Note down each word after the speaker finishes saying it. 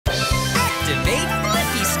Activate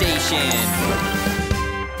Blippi Station.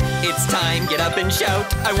 It's time, get up and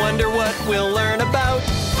shout. I wonder what we'll learn about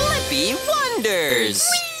Blippi Wonders.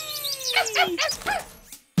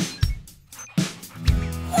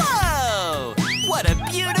 Whoa! What a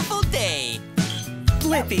beautiful day.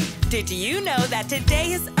 Blippi, did you know that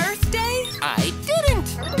today is Earth Day? I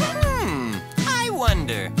didn't. I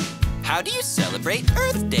wonder, how do you celebrate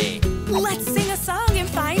Earth Day? Let's sing a song and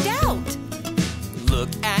find out. Look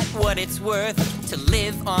at what it's worth to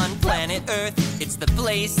live on planet Earth. It's the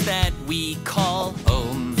place that we call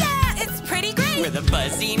home. Yeah, it's pretty great. Where the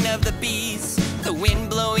buzzing of the bees, the wind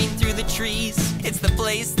blowing through the trees. It's the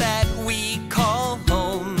place that we call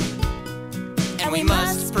home. And we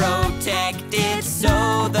must protect it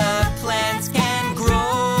so the plants can grow.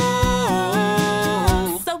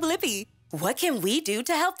 So, Blippi, what can we do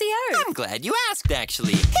to help the Earth? I'm glad you asked,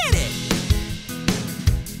 actually. Hit it!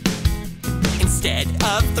 Instead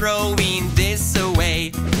of throwing this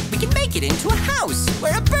away, we can make it into a house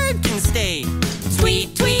where a bird can stay.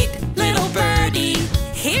 Tweet, tweet, little birdie,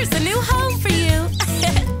 here's a new home for you.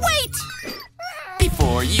 Wait!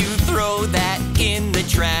 Before you throw that in the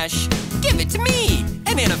trash, give it to me,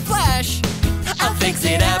 and in a flash, I'll fix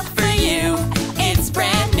it up for you. It's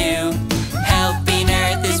brand new. Helping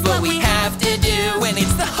Earth is what we have to do when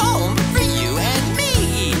it's the home for you and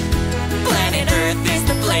me. Planet Earth is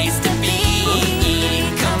the place to be.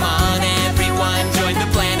 Come on, everyone, join the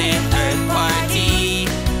Planet Earth party.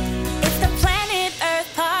 It's the Planet Earth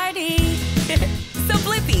party. So,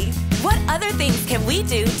 Blippi, what other things can we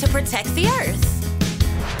do to protect the Earth?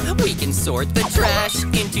 We can sort the trash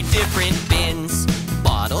into different bins.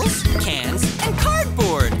 Bottles, cans, and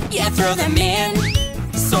cardboard. Yeah, throw them in,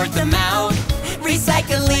 sort them out.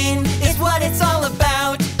 Recycling is what it's all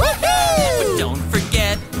about. Woohoo! But don't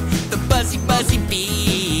forget the buzzy, buzzy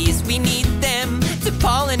bees. We need them to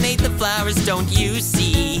pollinate the flowers, don't you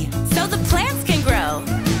see? So the plants can grow.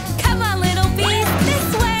 Come on, little bees,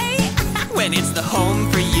 this way. When it's the home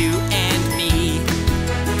for you and me.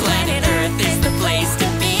 Planet Earth is the place to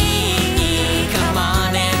be. Come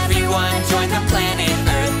on, everyone, join the Planet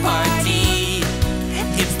Earth party.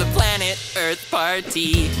 It's the Planet Earth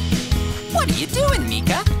party. What are you doing,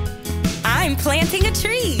 Meekah? I'm planting a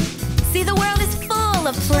tree. See, the world is full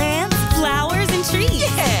of plants, flowers, and trees.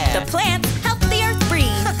 Yeah! The plants help the Earth breathe.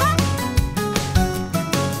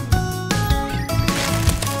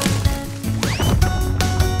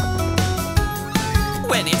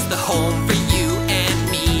 When it's the home for you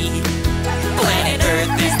and me. Planet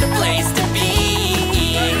Earth is the place to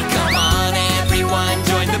be. Come on, everyone,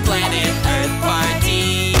 join the Planet Earth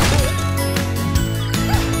party.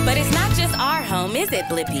 But it's not just our home, is it,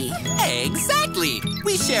 Blippi? Exactly!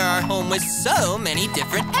 We share our home with so many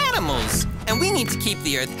different animals. And we need to keep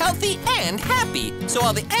the Earth healthy and happy, so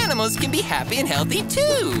all the animals can be happy and healthy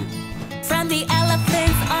too. From the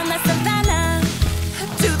elephants on the savannah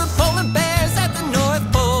To the polar bears at the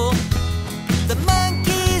North Pole, the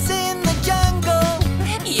monkeys in the jungle.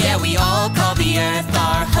 Yeah, we all call the Earth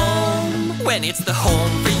our home. When it's the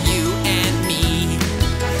home for you and me.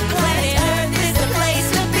 Planet Earth is the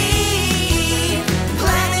place to be.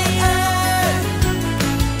 Planet Earth.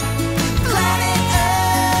 Planet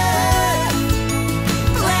Earth.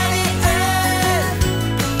 Planet Earth.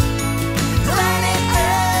 Planet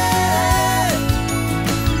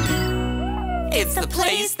Earth. It's the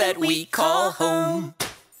place that we call home.